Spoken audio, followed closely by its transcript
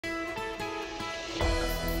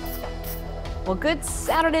Well, good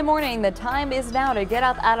Saturday morning. The time is now to get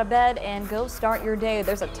up out of bed and go start your day.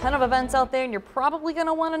 There's a ton of events out there, and you're probably going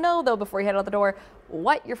to want to know, though, before you head out the door,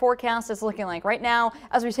 what your forecast is looking like. Right now,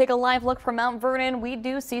 as we take a live look from Mount Vernon, we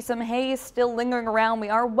do see some haze still lingering around. We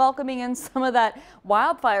are welcoming in some of that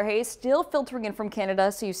wildfire haze still filtering in from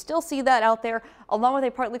Canada, so you still see that out there, along with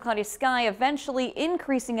a partly cloudy sky, eventually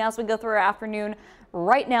increasing as we go through our afternoon.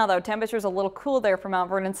 Right now, though, temperatures a little cool there for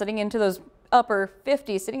Mount Vernon, sitting into those upper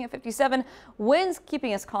 50s, sitting at 57. Winds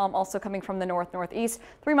keeping us calm, also coming from the northeast.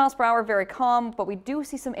 3 miles per hour, very calm, but we do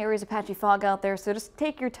see some areas of patchy fog out there, so just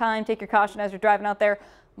take your time, take your caution as you're driving out there.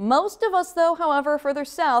 Most of us, though, however, further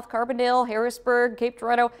south, Carbondale, Harrisburg, Cape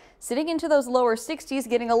Girardeau, sitting into those lower 60s,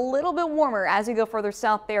 getting a little bit warmer as you go further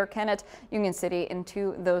south there, Kennett, Union City,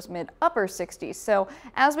 into those mid-upper 60s. So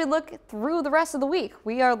as we look through the rest of the week,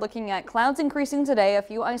 we are looking at clouds increasing today, a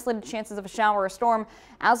few isolated chances of a shower or storm.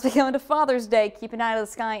 As we go into Father's Day, keep an eye on the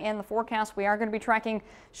sky and the forecast. We are going to be tracking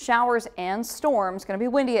showers and storms. Going to be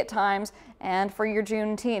windy at times. And for your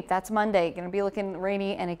Juneteenth, that's Monday, going to be looking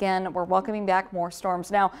rainy. And again, we're welcoming back more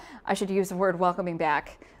storms. Now, I should use the word welcoming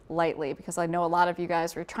back lightly because I know a lot of you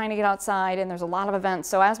guys are trying to get outside and there's a lot of events.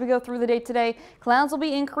 So as we go through the day today, clouds will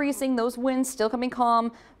be increasing. Those winds still coming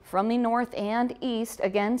calm from the north and east.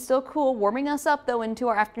 Again, still cool, warming us up though into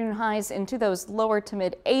our afternoon highs into those lower to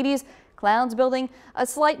mid 80s. Clouds building, a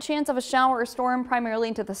slight chance of a shower or storm primarily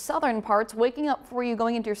into the southern parts. Waking up for you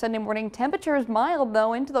going into your Sunday morning. Temperatures mild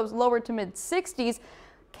though into those lower to mid 60s.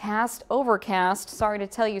 Cast overcast. Sorry to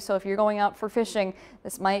tell you, so if you're going out for fishing,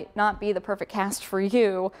 this might not be the perfect cast for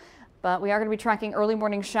you. But we are going to be tracking early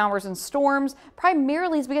morning showers and storms.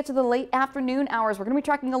 Primarily as we get to the late afternoon hours, we're going to be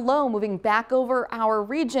tracking a low moving back over our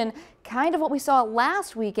region. Kind of what we saw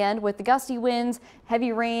last weekend with the gusty winds,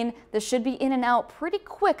 heavy rain. This should be in and out pretty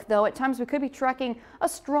quick, though. At times we could be tracking a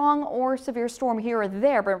strong or severe storm here or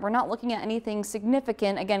there, but we're not looking at anything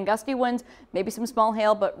significant. Again, gusty winds, maybe some small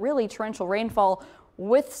hail, but really torrential rainfall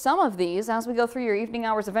with some of these as we go through your evening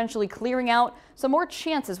hours, eventually clearing out. Some more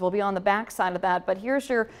chances will be on the backside of that. But here's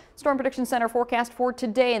your Storm Prediction Center forecast for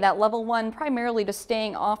today. That level 1 primarily just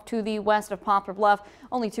staying off to the west of Poplar Bluff.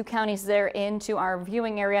 Only 2 counties there into our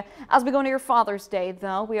viewing area. As we go into your Father's Day,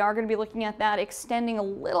 though, we are going to be looking at that extending a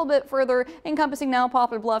little bit further, encompassing now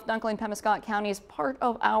Poplar Bluff, Dunklin, Pemiscot counties, part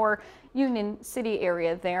of our Union City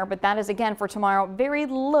area there. But that is again for tomorrow, very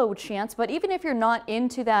low chance. But even if you're not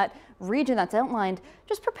into that region that's outlined,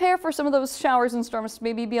 just prepare for some of those showers and storms to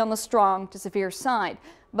maybe be on the strong to severe side.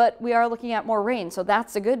 But we are looking at more rain, so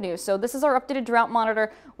that's the good news. So this is our updated drought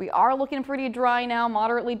monitor. We are looking pretty dry now,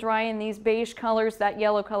 moderately dry in these beige colors. That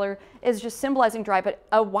yellow color is just symbolizing dry, but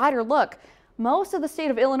a wider look. Most of the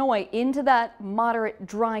state of Illinois into that moderate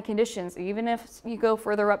dry conditions, even if you go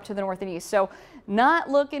further up to the north and east. So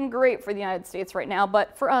not looking great for the United States right now,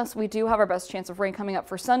 but for us, we do have our best chance of rain coming up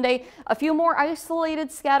for Sunday. A few more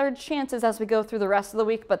isolated scattered chances as we go through the rest of the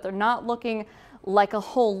week, but they're not looking like a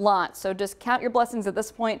whole lot. So just count your blessings at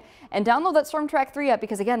this point and download that Storm Track 3 app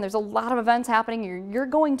because again, there's a lot of events happening. You're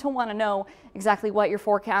going to want to know exactly what your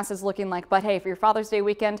forecast is looking like. But hey, for your Father's Day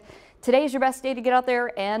weekend, today is your best day to get out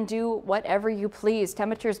there and do whatever you please.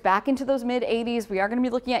 Temperatures back into those mid 80s. We are going to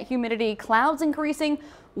be looking at humidity, clouds increasing,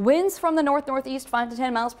 winds from the northeast 5 to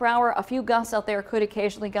 10 miles per hour. A few gusts out there could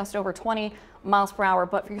occasionally gust over 20 miles per hour.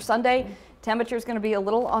 But for your Sunday, temperature is going to be a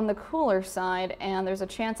little on the cooler side and there's a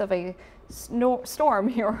chance of a storm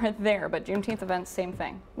here or there, but Juneteenth events, same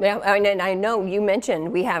thing. Yeah, and I know you mentioned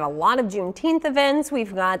we have a lot of Juneteenth events.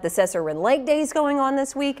 We've got the Cesar Lake Days going on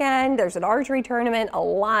this weekend. There's an archery tournament, a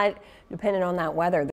lot depending on that weather.